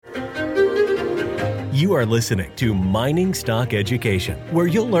You are listening to Mining Stock Education, where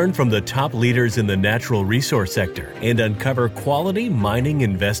you'll learn from the top leaders in the natural resource sector and uncover quality mining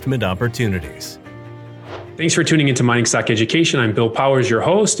investment opportunities. Thanks for tuning into Mining Stock Education. I'm Bill Powers, your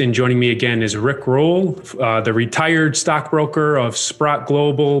host, and joining me again is Rick Rule, the retired stockbroker of Sprott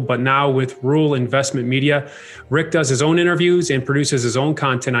Global, but now with Rule Investment Media. Rick does his own interviews and produces his own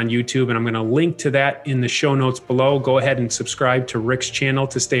content on YouTube, and I'm going to link to that in the show notes below. Go ahead and subscribe to Rick's channel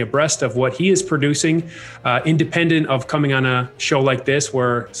to stay abreast of what he is producing, independent of coming on a show like this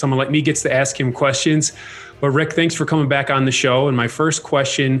where someone like me gets to ask him questions. But Rick, thanks for coming back on the show. And my first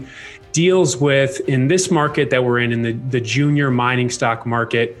question deals with, in this market that we're in the junior mining stock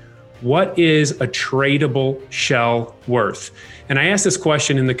market, what is a tradable shell worth? And I asked this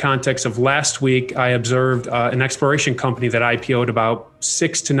question in the context of last week. I observed an exploration company that IPO'd about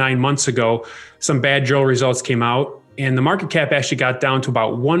 6 to 9 months ago. Some bad drill results came out, and the market cap actually got down to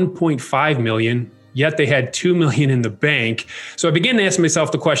about 1.5 million. Yet they had 2 million in the bank. So I began to ask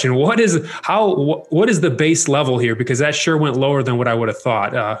myself the question, what is the base level here? Because that sure went lower than what I would have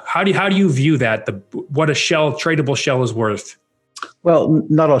thought. How do you view that, what a tradable shell is worth? Well,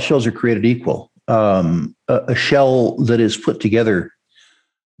 not all shells are created equal. A shell that is put together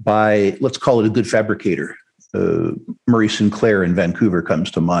by, let's call it a good fabricator, Murray Sinclair in Vancouver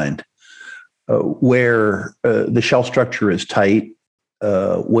comes to mind, where the shell structure is tight,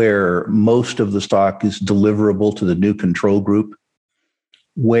 where most of the stock is deliverable to the new control group,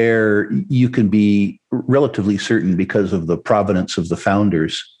 where you can be relatively certain because of the provenance of the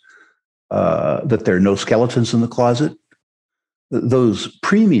founders that there are no skeletons in the closet. Those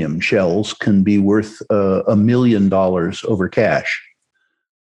premium shells can be worth $1 million over cash.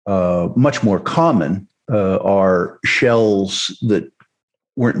 Much more common are shells that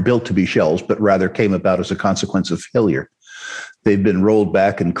weren't built to be shells, but rather came about as a consequence of failure. They've been rolled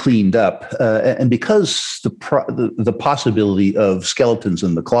back and cleaned up. And because the possibility of skeletons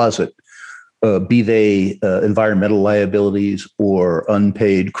in the closet, be they environmental liabilities or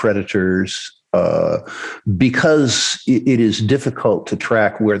unpaid creditors, because it is difficult to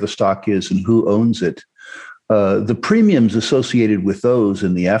track where the stock is and who owns it, the premiums associated with those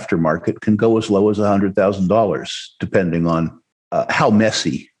in the aftermarket can go as low as $100,000, depending on how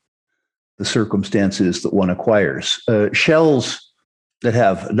messy the circumstances that one acquires. Shells that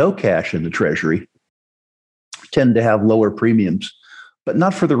have no cash in the treasury tend to have lower premiums, but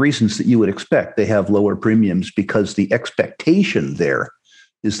not for the reasons that you would expect. They have lower premiums because the expectation there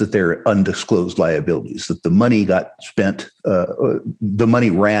is that they're undisclosed liabilities, that the money got spent, the money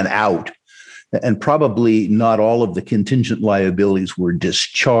ran out, and probably not all of the contingent liabilities were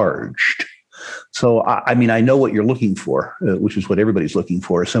discharged. So, I mean, I know what you're looking for, which is what everybody's looking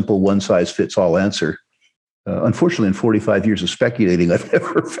for, a simple one-size-fits-all answer. Unfortunately, in 45 years of speculating, I've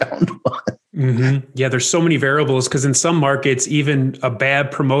never found one. Mm-hmm. Yeah, there's so many variables because in some markets, even a bad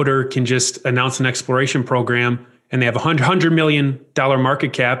promoter can just announce an exploration program and they have $100 million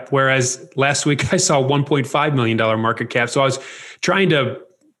market cap, whereas last week I saw $1.5 million market cap. So I was trying to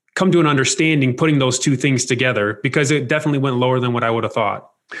come to an understanding putting those two things together because it definitely went lower than what I would have thought.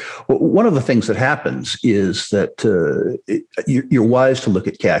 Well, one of the things that happens is that you're wise to look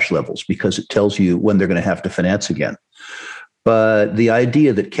at cash levels because it tells you when they're going to have to finance again. But the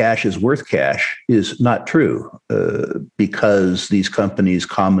idea that cash is worth cash is not true because these companies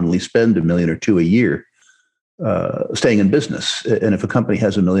commonly spend $1 million or $2 million a year staying in business. And if a company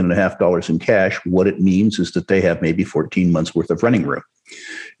has $1.5 million in cash, what it means is that they have maybe 14 months worth of running room.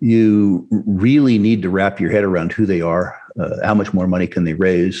 You really need to wrap your head around who they are, how much more money can they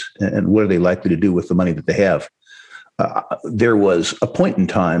raise, and what are they likely to do with the money that they have. There was a point in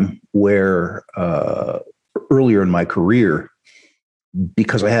time where earlier in my career,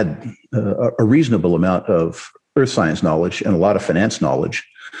 because I had a reasonable amount of earth science knowledge and a lot of finance knowledge,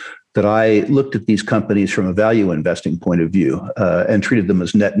 that I looked at these companies from a value investing point of view and treated them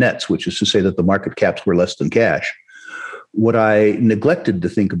as net nets, which is to say that the market caps were less than cash. What I neglected to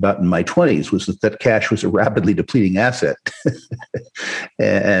think about in my 20s was that cash was a rapidly depleting asset.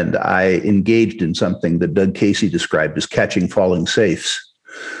 And I engaged in something that Doug Casey described as catching falling safes,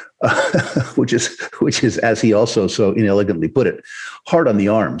 which is, as he also so inelegantly put it, hard on the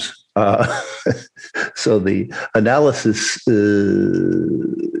arms. So the analysis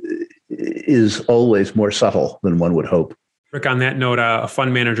is always more subtle than one would hope. Rick, on that note, a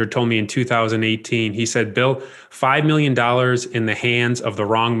fund manager told me in 2018, he said, Bill, $5 million in the hands of the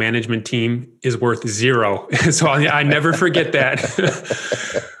wrong management team is worth zero. So I never forget that.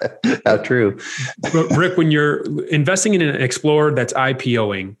 How true. But Rick, when you're investing in an explorer that's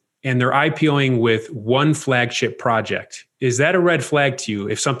IPOing, and they're IPOing with one flagship project. Is that a red flag to you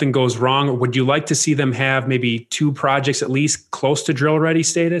if something goes wrong? Or would you like to see them have maybe 2 projects at least close to drill ready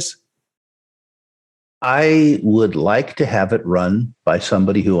status? I would like to have it run by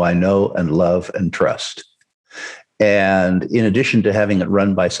somebody who I know and love and trust. And in addition to having it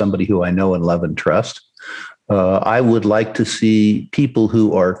run by somebody who I know and love and trust, I would like to see people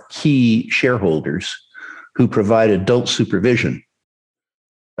who are key shareholders who provide adult supervision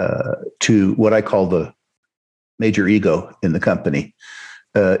to what I call the major ego in the company.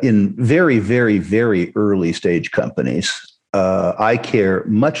 In very, very, very early stage companies, I care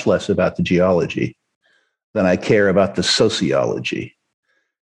much less about the geology than I care about the sociology.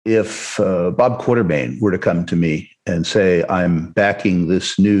 If Bob Quartermain were to come to me and say, I'm backing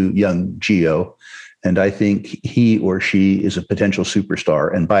this new young geo, and I think he or she is a potential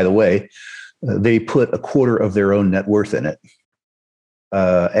superstar, and by the way, they put a quarter of their own net worth in it,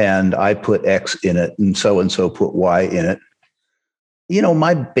 and I put X in it, and so put Y in it.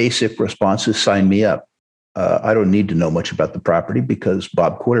 My basic response is sign me up. I don't need to know much about the property because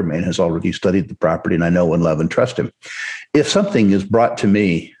Bob Quartermain has already studied the property and I know and love and trust him. If something is brought to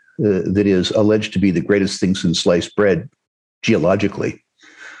me that is alleged to be the greatest thing since sliced bread geologically,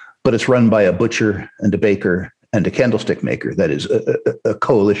 but it's run by a butcher and a baker and a candlestick maker, that is a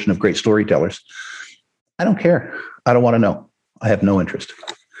coalition of great storytellers, I don't care. I don't want to know. I have no interest.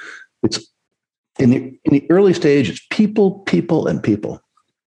 It's in the early stage, it's people, and people.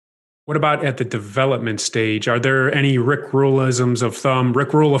 What about at the development stage? Are there any Rick rule of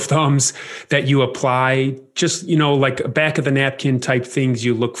thumbs that you apply? Just, like back of the napkin type things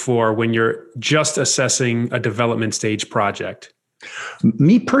you look for when you're just assessing a development stage project?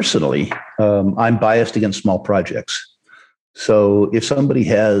 Me personally, I'm biased against small projects. So if somebody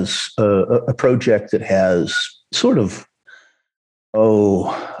has a project that has sort of,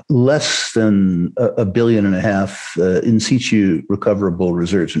 less than $1.5 billion in situ recoverable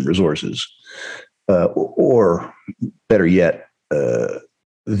reserves and resources, or better yet,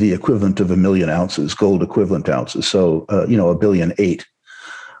 the equivalent of 1 million ounces, gold equivalent ounces. So, $1.8 billion.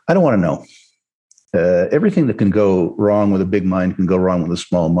 I don't want to know. Everything that can go wrong with a big mine can go wrong with a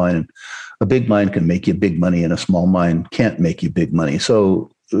small mine. And a big mine can make you big money, and a small mine can't make you big money.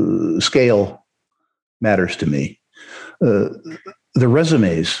 So scale matters to me. The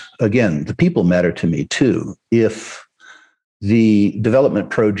resumes, again, the people matter to me too. If the development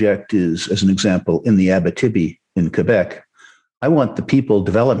project is, as an example, in the Abitibi in Quebec, I want the people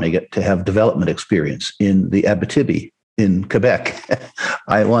developing it to have development experience in the Abitibi in Quebec.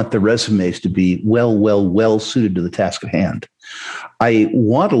 I want the resumes to be well suited to the task at hand. I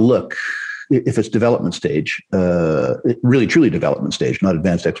want to look, if it's development stage, really truly development stage, not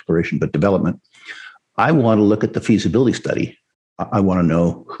advanced exploration, but development, I want to look at the feasibility study. I want to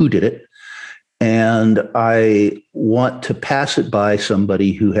know who did it. And I want to pass it by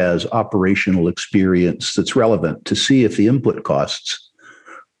somebody who has operational experience that's relevant to see if the input costs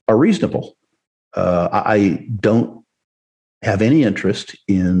are reasonable. I don't have any interest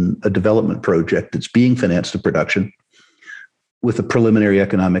in a development project that's being financed to production with a preliminary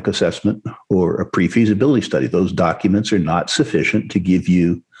economic assessment or a pre-feasibility study. Those documents are not sufficient to give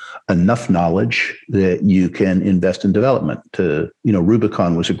you enough knowledge that you can invest in development.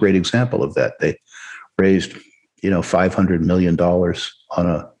 Rubicon was a great example of that. They raised, $500 million on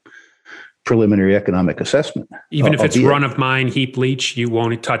a preliminary economic assessment. Even if it's run of mine, heap leach, you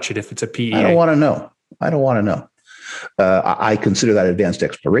won't touch it if it's a PEA. I don't want to know. I consider that advanced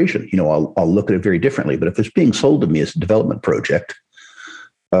exploration. I'll look at it very differently. But if it's being sold to me as a development project,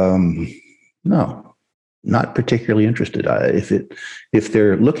 no. Not particularly interested. If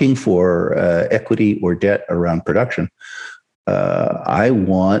they're looking for equity or debt around production, I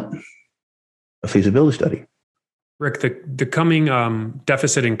want a feasibility study. Rick, the coming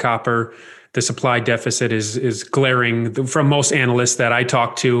deficit in copper, the supply deficit is glaring from most analysts that I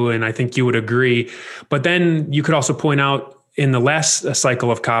talk to, and I think you would agree. But then you could also point out in the last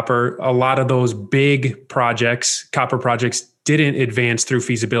cycle of copper, a lot of those big projects, copper projects, didn't advance through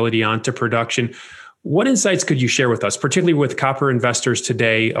feasibility onto production. What insights could you share with us, particularly with copper investors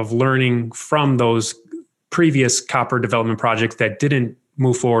today, of learning from those previous copper development projects that didn't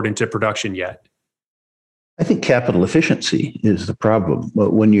move forward into production yet? I think capital efficiency is the problem.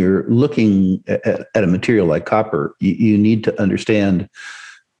 When you're looking at a material like copper, you need to understand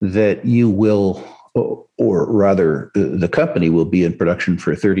that you will, or rather the company will be in production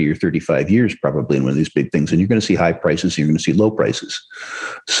for 30 or 35 years, probably in one of these big things. And you're going to see high prices, and you're going to see low prices.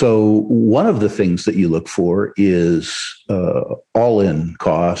 So one of the things that you look for is all-in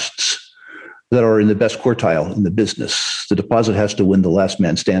costs that are in the best quartile in the business. The deposit has to win the last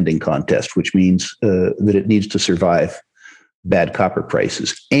man standing contest, which means that it needs to survive bad copper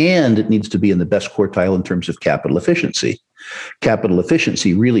prices, and it needs to be in the best quartile in terms of capital efficiency. Capital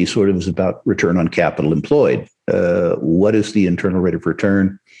efficiency really sort of is about return on capital employed. What is the internal rate of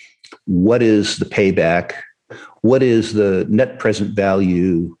return? What is the payback? What is the net present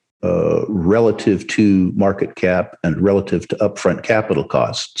value relative to market cap and relative to upfront capital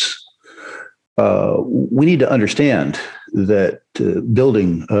costs? We need to understand that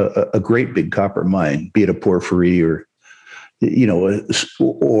building a great big copper mine, be it a porphyry or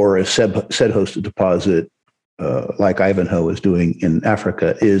a said-hosted deposit like Ivanhoe is doing in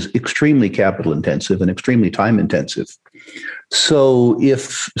Africa, is extremely capital intensive and extremely time intensive. So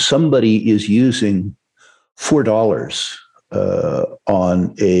if somebody is using $4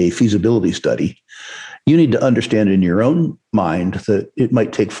 on a feasibility study, you need to understand in your own mind that it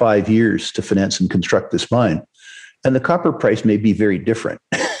might take 5 years to finance and construct this mine. And the copper price may be very different.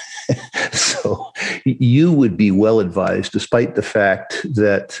 So you would be well advised, despite the fact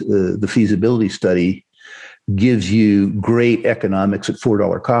that the feasibility study gives you great economics at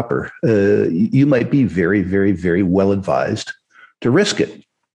 $4 copper. You might be very, very, very well advised to risk it.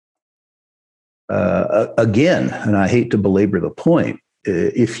 Again, and I hate to belabor the point,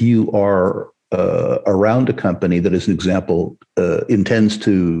 if you are around a company that, as an example, intends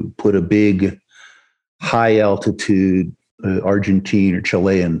to put a big high altitude Argentine or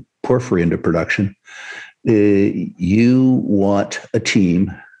Chilean porphyry into production, you want a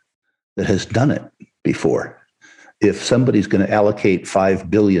team that has done it before. If somebody's going to allocate $5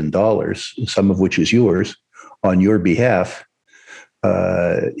 billion, some of which is yours, on your behalf,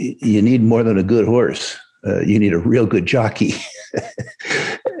 you need more than a good horse. You need a real good jockey.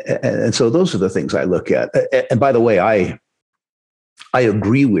 And so those are the things I look at. And by the way, I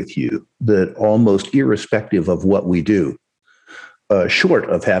agree with you that almost irrespective of what we do, short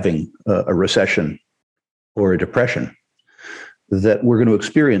of having a recession or a depression, that we're going to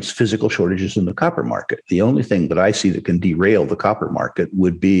experience physical shortages in the copper market. The only thing that I see that can derail the copper market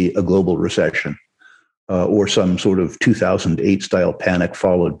would be a global recession or some sort of 2008 style panic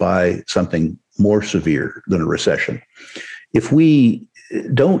followed by something more severe than a recession. If we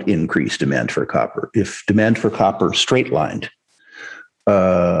don't increase demand for copper, if demand for copper straight lined,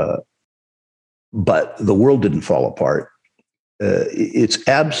 but the world didn't fall apart, it's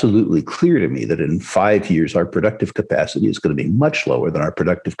absolutely clear to me that in 5 years, our productive capacity is going to be much lower than our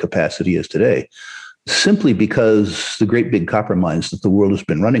productive capacity is today, simply because the great big copper mines that the world has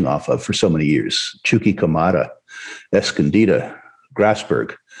been running off of for so many years, Chuquicamata, Escondida,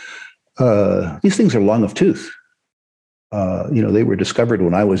 Grasberg, these things are long of tooth. They were discovered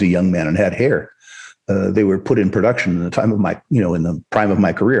when I was a young man and had hair. They were put in production in the time of in the prime of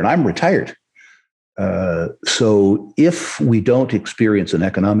my career, and I'm retired. So if we don't experience an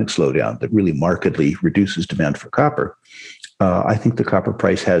economic slowdown that really markedly reduces demand for copper, I think the copper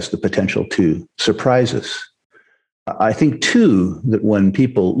price has the potential to surprise us. I think, too, that when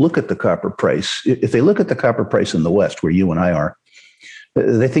people look at the copper price, if they look at the copper price in the West, where you and I are,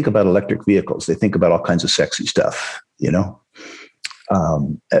 they think about electric vehicles. They think about all kinds of sexy stuff,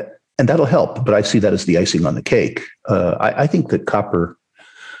 and that'll help. But I see that as the icing on the cake. I think that copper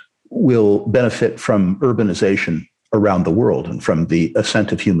will benefit from urbanization around the world and from the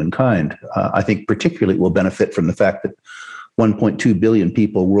ascent of humankind. I think particularly it will benefit from the fact that 1.2 billion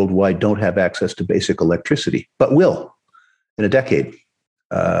people worldwide don't have access to basic electricity, but will in a decade.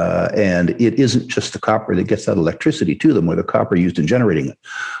 And it isn't just the copper that gets that electricity to them or the copper used in generating it,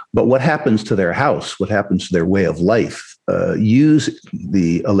 but what happens to their house, what happens to their way of life, use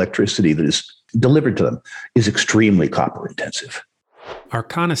the electricity that is delivered to them is extremely copper intensive.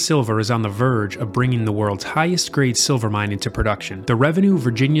 Arcana Silver is on the verge of bringing the world's highest grade silver mine into production. The Revenue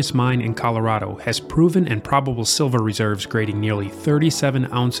Virginius mine in Colorado has proven and probable silver reserves grading nearly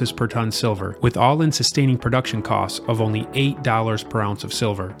 37 ounces per ton silver, with all-in sustaining production costs of only $8 per ounce of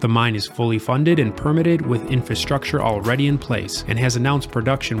silver. The mine is fully funded and permitted with infrastructure already in place, and has announced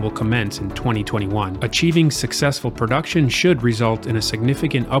production will commence in 2021. Achieving successful production should result in a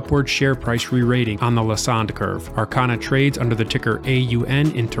significant upward share price re-rating on the Lassonde curve. Arcana trades under the ticker AUN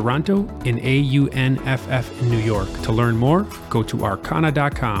in Toronto and AUNFF in New York. To learn more, go to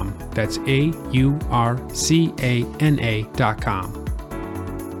arcana.com. That's AURCANA.com.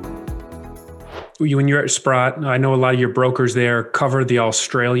 when you're at Sprott, I know a lot of your brokers there cover the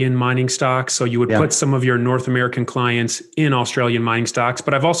Australian mining stocks. So you would put some of your North American clients in Australian mining stocks.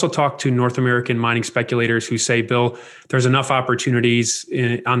 But I've also talked to North American mining speculators who say, Bill, there's enough opportunities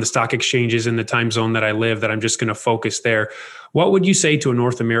on the stock exchanges in the time zone that I live that I'm just going to focus there. What would you say to a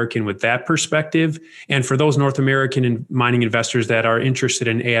North American with that perspective? And for those North American mining investors that are interested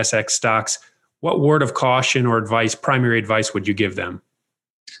in ASX stocks, what word of caution or advice, primary advice, would you give them?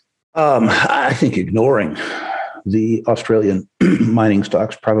 I think ignoring the Australian mining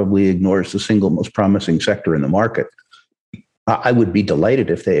stocks probably ignores the single most promising sector in the market. I would be delighted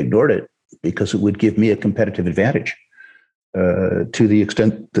if they ignored it because it would give me a competitive advantage. To the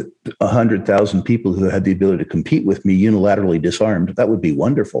extent that 100,000 people who had the ability to compete with me unilaterally disarmed, that would be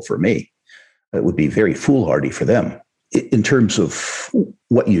wonderful for me. It would be very foolhardy for them. In terms of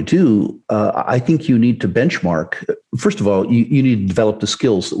what you do, I think you need to benchmark. First of all, you need to develop the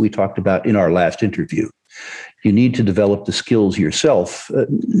skills that we talked about in our last interview. You need to develop the skills yourself,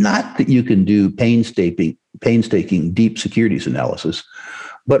 not that you can do painstaking deep securities analysis,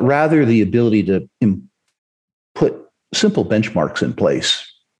 but rather the ability to put simple benchmarks in place.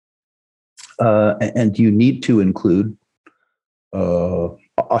 And you need to include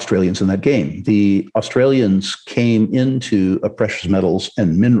Australians in that game. The Australians came into a precious metals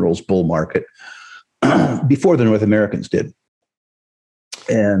and minerals bull market before the North Americans did.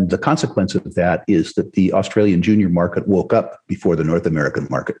 And the consequence of that is that the Australian junior market woke up before the North American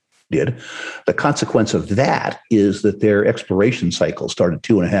market did. The consequence of that is that their exploration cycle started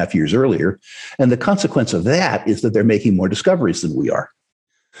 2.5 years earlier. And the consequence of that is that they're making more discoveries than we are.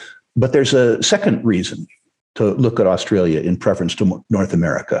 But there's a second reason to look at Australia in preference to North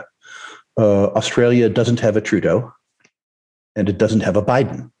America. Australia doesn't have a Trudeau, and it doesn't have a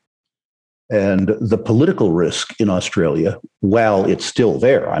Biden. And the political risk in Australia, while it's still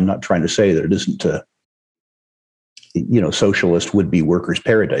there, I'm not trying to say that it isn't a socialist would-be workers'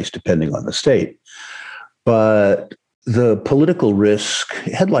 paradise, depending on the state. But the political risk,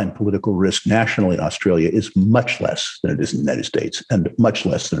 headline political risk nationally in Australia is much less than it is in the United States and much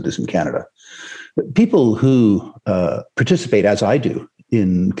less than it is in Canada. People who participate, as I do,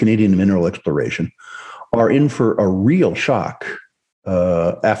 in Canadian mineral exploration are in for a real shock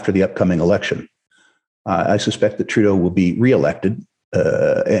after the upcoming election. I suspect that Trudeau will be reelected,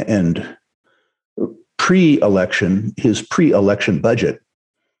 and his pre-election budget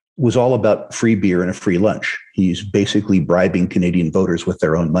was all about free beer and a free lunch. He's basically bribing Canadian voters with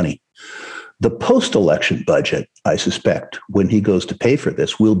their own money. The post-election budget, I suspect, when he goes to pay for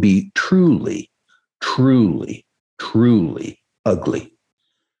this, will be truly ugly.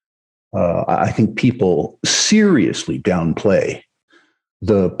 I think people seriously downplay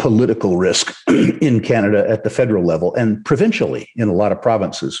the political risk in Canada at the federal level and provincially in a lot of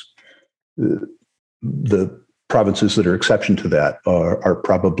provinces. The provinces that are exception to that are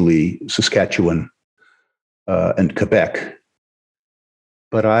probably Saskatchewan and Quebec.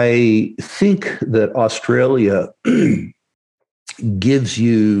 But I think that Australia gives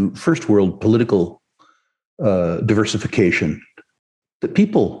you first world political diversification that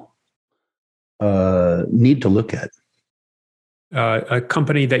people need to look at. A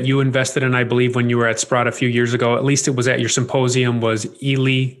company that you invested in, I believe, when you were at Sprott a few years ago, at least it was at your symposium, was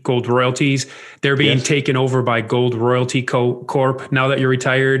Ely Gold Royalties. They're being taken over by Gold Royalty Corp. Now that you're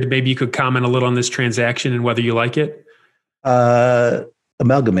retired, maybe you could comment a little on this transaction and whether you like it.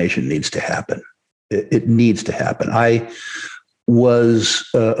 Amalgamation needs to happen. It needs to happen. I was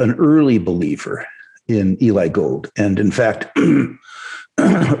an early believer in Ely Gold, and in fact,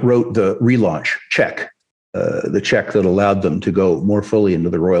 wrote the relaunch check. The check that allowed them to go more fully into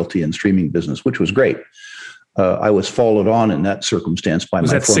the royalty and streaming business, which was great. I was followed on in that circumstance by my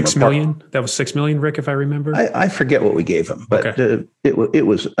former partner. Was that $6 million? That was $6 million, Rick, if I remember. I forget what we gave them, but it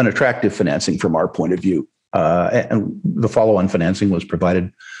was an attractive financing from our point of view. And the follow-on financing was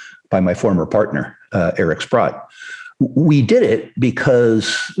provided by my former partner, Eric Sprott. We did it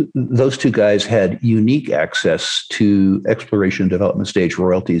because those two guys had unique access to exploration and development stage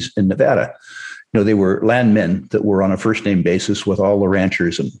royalties in Nevada. They were landmen that were on a first name basis with all the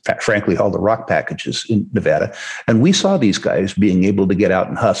ranchers and frankly, all the rock packages in Nevada. And we saw these guys being able to get out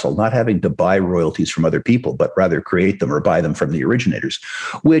and hustle, not having to buy royalties from other people, but rather create them or buy them from the originators,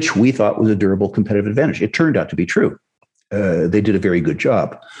 which we thought was a durable competitive advantage. It turned out to be true. They did a very good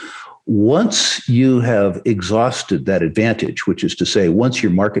job. Once you have exhausted that advantage, which is to say, once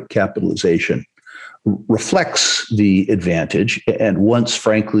your market capitalization reflects the advantage, and once,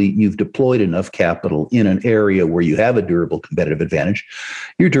 frankly, you've deployed enough capital in an area where you have a durable competitive advantage,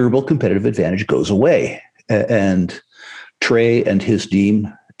 your durable competitive advantage goes away. And Trey and his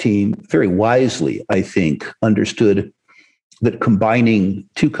team team very wisely, I think, understood that combining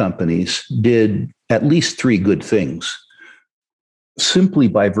two companies did at least three good things simply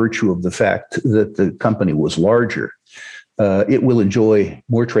by virtue of the fact that the company was larger. It will enjoy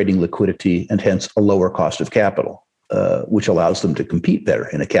more trading liquidity and hence a lower cost of capital, which allows them to compete better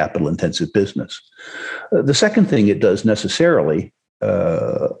in a capital-intensive business. The second thing it does necessarily,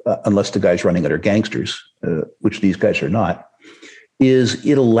 unless the guys running it are gangsters, which these guys are not, is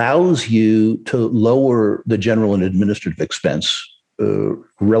it allows you to lower the general and administrative expense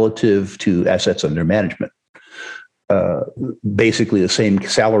relative to assets under management. Basically, the same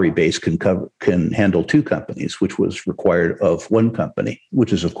salary base can handle two companies, which was required of one company,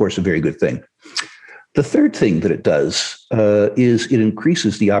 which is, of course, a very good thing. The third thing that it does is it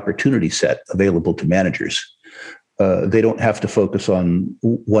increases the opportunity set available to managers. They don't have to focus on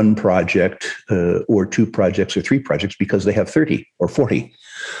one project or two projects or three projects because they have 30 or 40.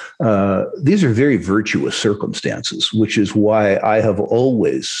 These are very virtuous circumstances, which is why I have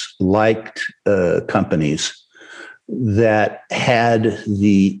always liked companies that had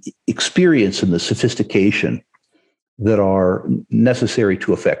the experience and the sophistication that are necessary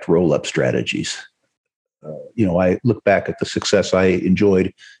to affect roll-up strategies. I look back at the success I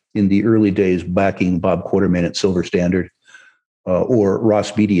enjoyed in the early days backing Bob Quartermain at Silver Standard, or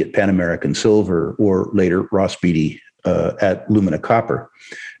Ross Beatty at Pan American Silver, or later Ross Beatty at Lumina Copper.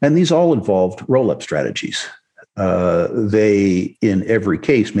 And these all involved roll-up strategies. They, in every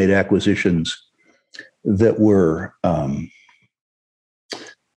case, made acquisitions that were,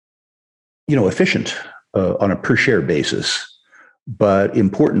 efficient on a per-share basis. But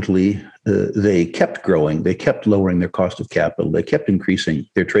importantly, they kept growing. They kept lowering their cost of capital. They kept increasing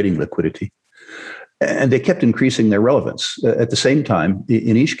their trading liquidity. And they kept increasing their relevance. At the same time,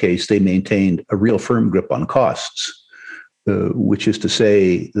 in each case, they maintained a real firm grip on costs, which is to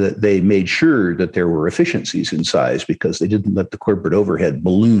say that they made sure that there were efficiencies in size because they didn't let the corporate overhead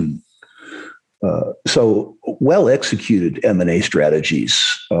balloon. So well-executed M&A strategies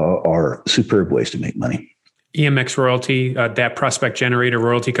are superb ways to make money. EMX Royalty, that prospect generator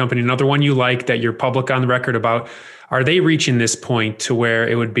royalty company, another one you like that you're public on the record about, are they reaching this point to where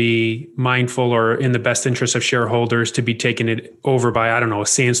it would be mindful or in the best interest of shareholders to be taking it over by, a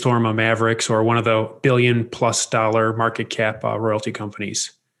Sandstorm, a Mavericks, or one of the $1 billion+ market cap royalty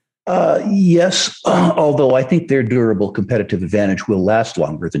companies? Yes, although I think their durable competitive advantage will last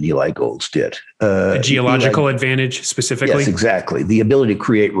longer than Eli Gold's did. The geological advantage specifically? Yes, exactly. The ability to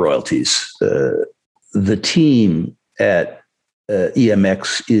create royalties. The team at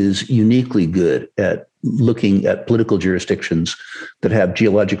EMX is uniquely good at looking at political jurisdictions that have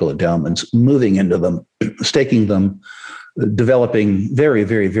geological endowments, moving into them, staking them, developing very,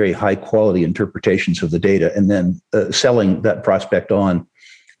 very, very high quality interpretations of the data, and then selling that prospect on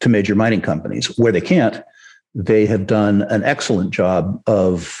to major mining companies. Where they can't, they have done an excellent job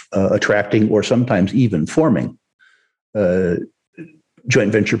of attracting or sometimes even forming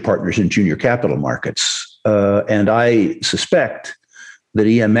joint venture partners in junior capital markets. And I suspect that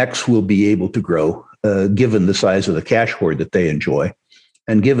EMX will be able to grow given the size of the cash hoard that they enjoy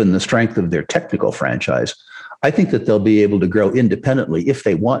and given the strength of their technical franchise. I think that they'll be able to grow independently if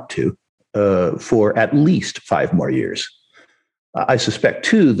they want to for at least 5 more years. I suspect,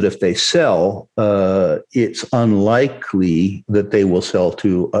 too, that if they sell, it's unlikely that they will sell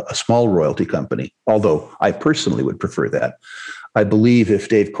to a small royalty company, although I personally would prefer that. I believe if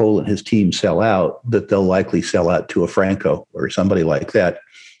Dave Cole and his team sell out, that they'll likely sell out to a Franco or somebody like that,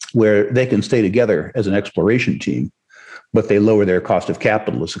 where they can stay together as an exploration team, but they lower their cost of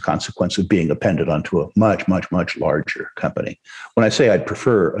capital as a consequence of being appended onto a much, much, much larger company. When I say I'd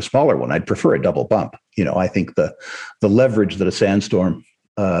prefer a smaller one, I'd prefer a double bump. I think the leverage that a Sandstorm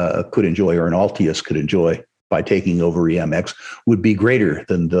could enjoy or an Altius could enjoy by taking over EMX would be greater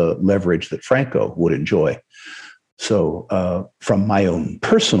than the leverage that Franco would enjoy. So from my own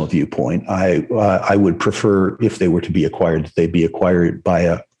personal viewpoint, I would prefer, if they were to be acquired, that they be acquired by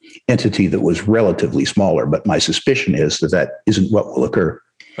a entity that was relatively smaller. But my suspicion is that isn't what will occur.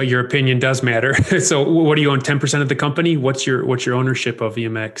 But your opinion does matter. So what do you own, 10% of the company? What's your ownership of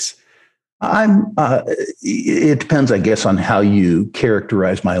EMX? It depends, I guess, on how you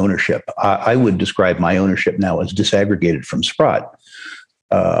characterize my ownership. I would describe my ownership now as disaggregated from Sprott.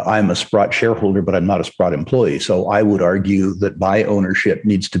 I'm a Sprott shareholder, but I'm not a Sprott employee. So I would argue that my ownership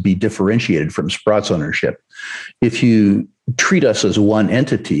needs to be differentiated from Sprott's ownership. If you treat us as one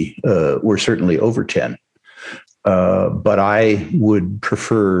entity, we're certainly over 10. But I would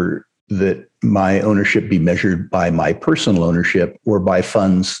prefer that my ownership be measured by my personal ownership or by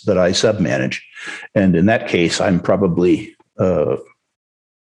funds that I submanage. And in that case, I'm probably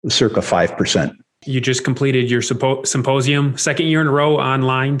circa 5%. You just completed your symposium, second year in a row,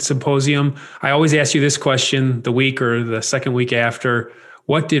 online symposium. I always ask you this question the week or the second week after.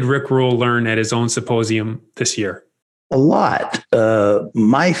 What did Rick Rule learn at his own symposium this year? A lot.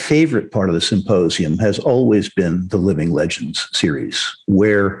 My favorite part of the symposium has always been the Living Legends series,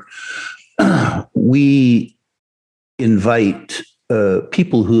 where we invite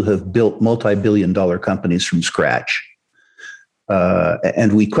people who have built multi-billion-dollar companies from scratch.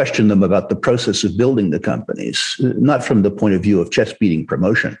 And we question them about the process of building the companies, not from the point of view of chest beating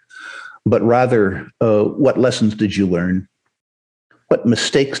promotion, but rather what lessons did you learn? What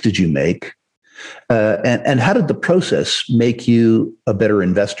mistakes did you make? And how did the process make you a better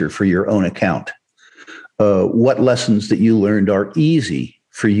investor for your own account? What lessons that you learned are easy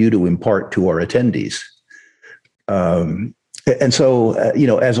for you to impart to our attendees? And so,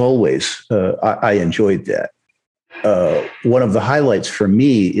 as always, I enjoyed that. One of the highlights for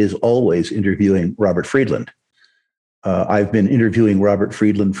me is always interviewing Robert Friedland. I've been interviewing Robert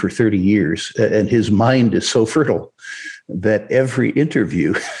Friedland for 30 years, and his mind is so fertile that every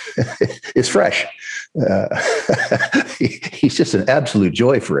interview is fresh. He's just an absolute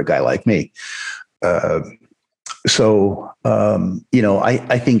joy for a guy like me. I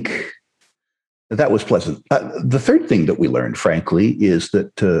think that was pleasant. The third thing that we learned, frankly, is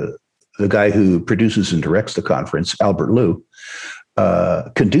that the guy who produces and directs the conference, Albert Liu,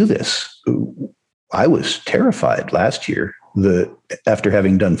 can do this. I was terrified last year that after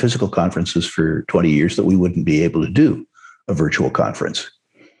having done physical conferences for 20 years that we wouldn't be able to do a virtual conference.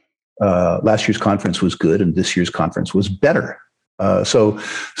 Last year's conference was good, and this year's conference was better. So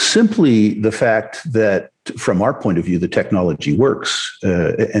simply the fact that from our point of view, the technology works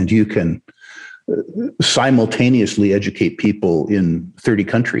and you can simultaneously educate people in 30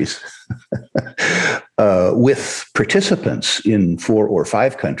 countries with participants in 4 or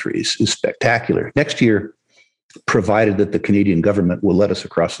 5 countries is spectacular. Next year, provided that the Canadian government will let us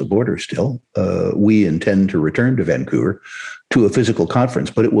across the border still, we intend to return to Vancouver to a physical conference,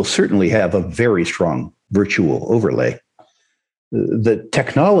 but it will certainly have a very strong virtual overlay. The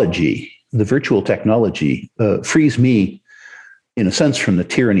technology, the virtual technology, frees me, in a sense, from the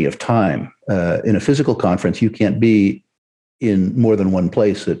tyranny of time. In a physical conference, you can't be in more than one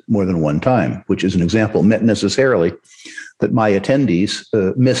place at more than one time, which is an example, meant necessarily that my attendees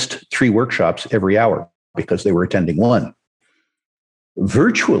missed 3 workshops every hour because they were attending one.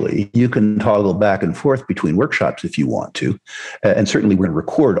 Virtually, you can toggle back and forth between workshops if you want to. And certainly we're going to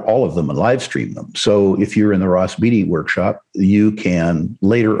record all of them and live stream them. So if you're in the Ross Beatty workshop, you can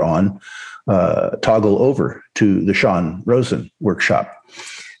later on toggle over to the Sean Rosen workshop.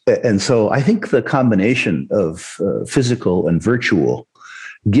 And so I think the combination of physical and virtual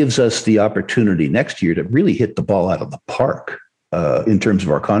gives us the opportunity next year to really hit the ball out of the park in terms of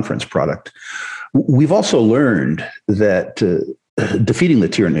our conference product. We've also learned that defeating the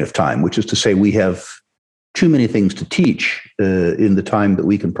tyranny of time, which is to say we have too many things to teach in the time that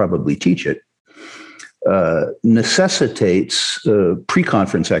we can probably teach it, necessitates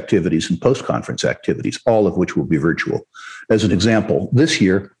pre-conference activities and post-conference activities, all of which will be virtual. As an example, this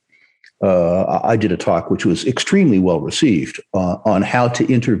year, I did a talk which was extremely well received on how to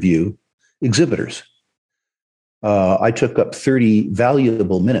interview exhibitors. I took up 30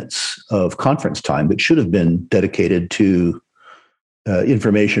 valuable minutes of conference time that should have been dedicated to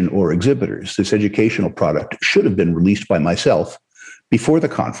information or exhibitors. This educational product should have been released by myself before the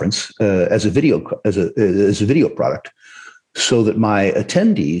conference as a video product, so that my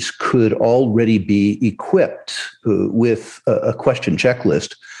attendees could already be equipped with a question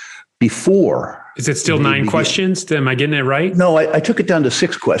checklist before. Is it still 9 questions? Am I getting it right? No, I took it down to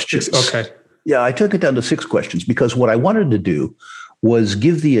 6 questions. Okay. Yeah, I took it down to 6 questions because what I wanted to do was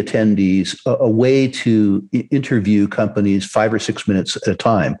give the attendees a way to interview companies 5 or 6 minutes at a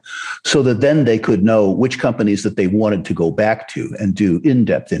time, so that then they could know which companies that they wanted to go back to and do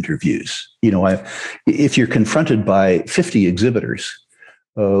in-depth interviews. If you're confronted by 50 exhibitors,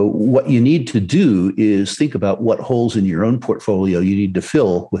 what you need to do is think about what holes in your own portfolio you need to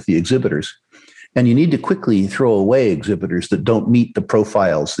fill with the exhibitors. And you need to quickly throw away exhibitors that don't meet the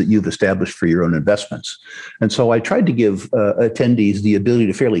profiles that you've established for your own investments. And so I tried to give attendees the ability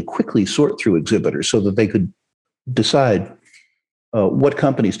to fairly quickly sort through exhibitors so that they could decide what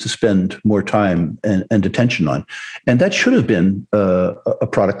companies to spend more time and attention on. And that should have been a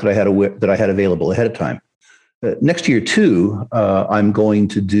product that I had available ahead of time. Next year, too, I'm going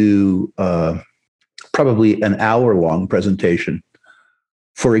to do probably an hour-long presentation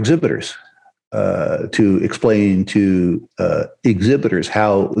for exhibitors. To explain to exhibitors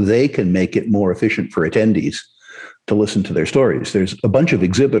how they can make it more efficient for attendees to listen to their stories. There's a bunch of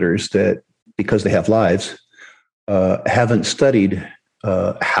exhibitors that, because they have lives, haven't studied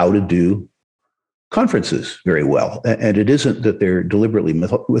how to do conferences very well. And it isn't that they're deliberately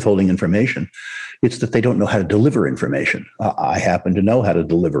withholding information. It's that they don't know how to deliver information. I happen to know how to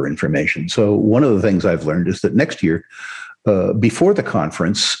deliver information. So one of the things I've learned is that next year, before the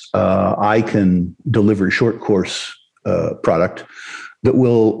conference, I can deliver short course product that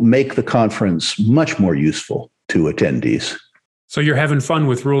will make the conference much more useful to attendees. So you're having fun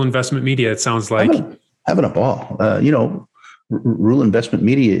with Rural Investment Media, it sounds like. Having a ball. Rural Investment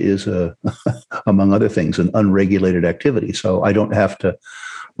Media is, among other things, an unregulated activity. So I don't have to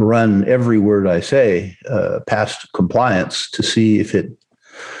run every word I say past compliance to see if it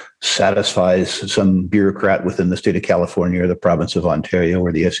satisfies some bureaucrat within the state of California or the province of Ontario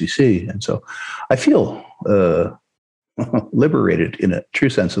or the SEC. And so I feel liberated in a true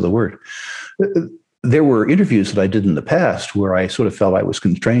sense of the word. There were interviews that I did in the past where I sort of felt I was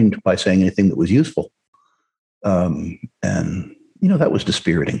constrained by saying anything that was useful. That was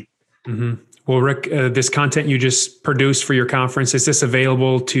dispiriting. Mm-hmm. Well, Rick, this content you just produced for your conference, is this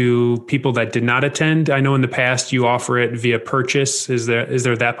available to people that did not attend? I know in the past you offer it via purchase. Is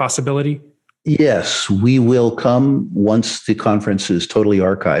there that possibility? Yes, we will come once the conference is totally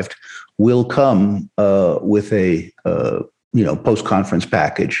archived. We'll come with a post-conference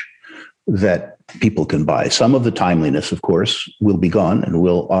package that people can buy. Some of the timeliness, of course, will be gone, and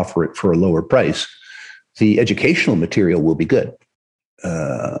we'll offer it for a lower price. The educational material will be good.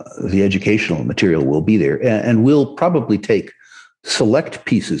 The educational material will be there, and we'll probably take select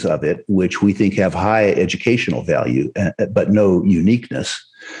pieces of it, which we think have high educational value, but no uniqueness,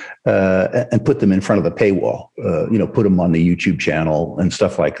 and put them in front of the paywall, put them on the YouTube channel and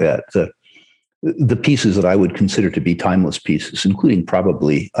stuff like that. The pieces that I would consider to be timeless pieces, including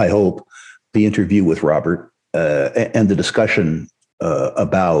probably, I hope, the interview with Robert and the discussion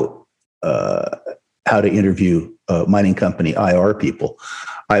about how to interview mining company IR people.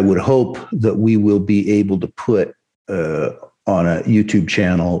 I would hope that we will be able to put on a YouTube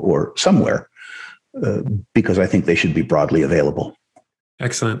channel or somewhere because I think they should be broadly available.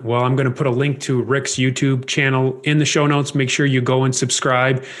 Excellent. Well, I'm going to put a link to Rick's YouTube channel in the show notes. Make sure you go and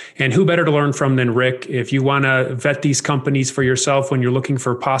subscribe. And who better to learn from than Rick? If you want to vet these companies for yourself when you're looking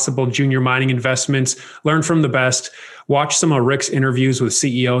for possible junior mining investments, learn from the best. Watch some of Rick's interviews with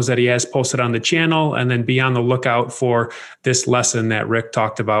CEOs that he has posted on the channel, and then be on the lookout for this lesson that Rick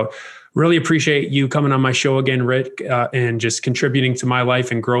talked about. Really appreciate you coming on my show again, Rick, and just contributing to my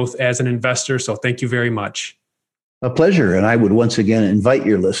life and growth as an investor. So thank you very much. A pleasure. And I would once again invite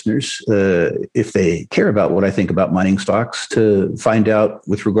your listeners, if they care about what I think about mining stocks, to find out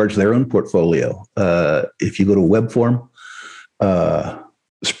with regards to their own portfolio. If you go to web form,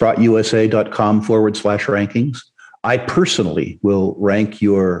 sprottusa.com/rankings, I personally will rank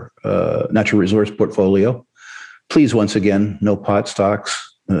your natural resource portfolio. Please, once again, no pot stocks,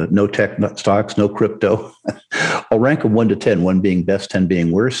 no tech stocks, no crypto. I'll rank them 1 to 10, 1 being best, 10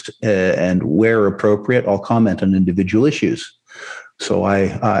 being worst. And where appropriate, I'll comment on individual issues. So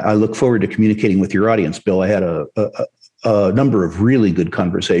I look forward to communicating with your audience, Bill. I had a number of really good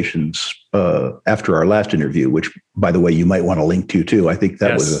conversations after our last interview, which, by the way, you might want to link to too. I think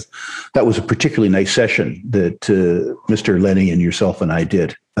that was a particularly nice session that Mr. Lenny and yourself and I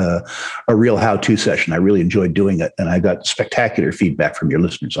did. A real how-to session. I really enjoyed doing it, and I got spectacular feedback from your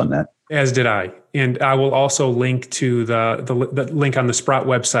listeners on that. As did I. And I will also link to the link on the Sprott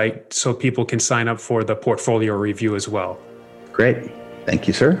website so people can sign up for the portfolio review as well. Great. Thank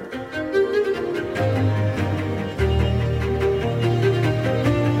you, sir.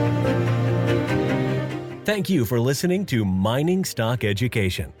 Thank you for listening to Mining Stock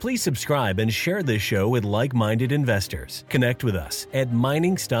Education. Please subscribe and share this show with like-minded investors. Connect with us at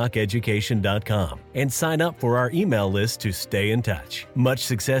miningstockeducation.com and sign up for our email list to stay in touch. Much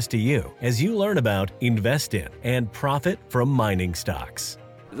success to you as you learn about, invest in, and profit from mining stocks.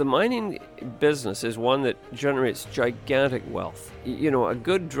 The mining business is one that generates gigantic wealth. You know, a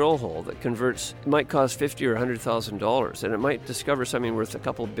good drill hole that converts might cost $50,000 or $100,000, and it might discover something worth a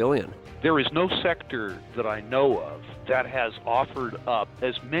couple billion. There is no sector that I know of that has offered up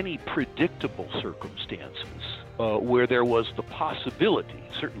as many predictable circumstances where there was the possibility,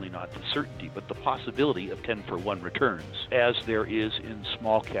 certainly not the certainty, but the possibility of 10-for-1 returns, as there is in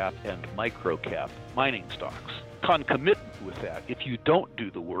small cap and micro cap mining stocks. Concomitant with that, if you don't do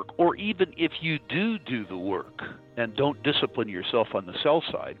the work, or even if you do the work and don't discipline yourself on the sell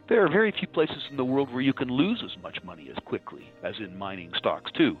side, there are very few places in the world where you can lose as much money as quickly as in mining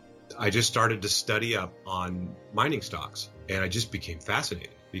stocks too. I just started to study up on mining stocks, and I just became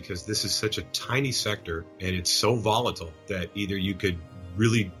fascinated. because this is such a tiny sector and it's so volatile that either you could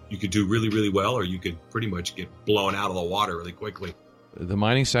do really, really well, or you could pretty much get blown out of the water really quickly. The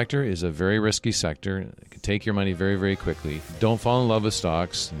mining sector is a very risky sector. It can take your money very, very quickly. Don't fall in love with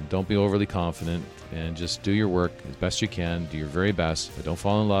stocks. And don't be overly confident, and just do your work as best you can. Do your very best, but don't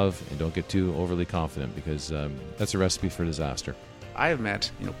fall in love and don't get too overly confident, because that's a recipe for disaster. I have met,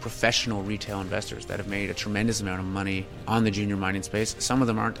 professional retail investors that have made a tremendous amount of money on the junior mining space. Some of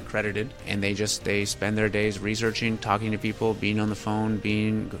them aren't accredited, and they spend their days researching, talking to people, being on the phone,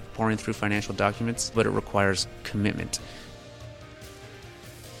 pouring through financial documents, but it requires commitment.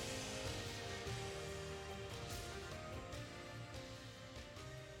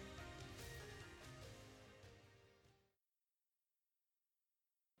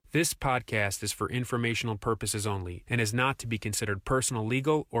 This podcast is for informational purposes only and is not to be considered personal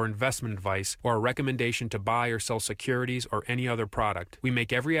legal or investment advice or a recommendation to buy or sell securities or any other product. We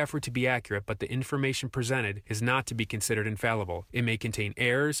make every effort to be accurate, but the information presented is not to be considered infallible. It may contain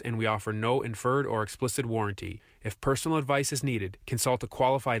errors, and we offer no inferred or explicit warranty. If personal advice is needed, consult a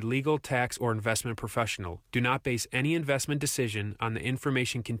qualified legal, tax, or investment professional. Do not base any investment decision on the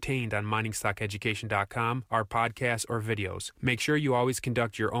information contained on miningstockeducation.com, our podcasts, or videos. Make sure you always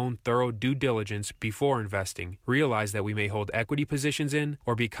conduct your own thorough due diligence before investing. Realize that we may hold equity positions in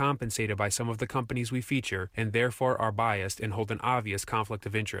or be compensated by some of the companies we feature, and therefore are biased and hold an obvious conflict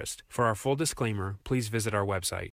of interest. For our full disclaimer, please visit our website.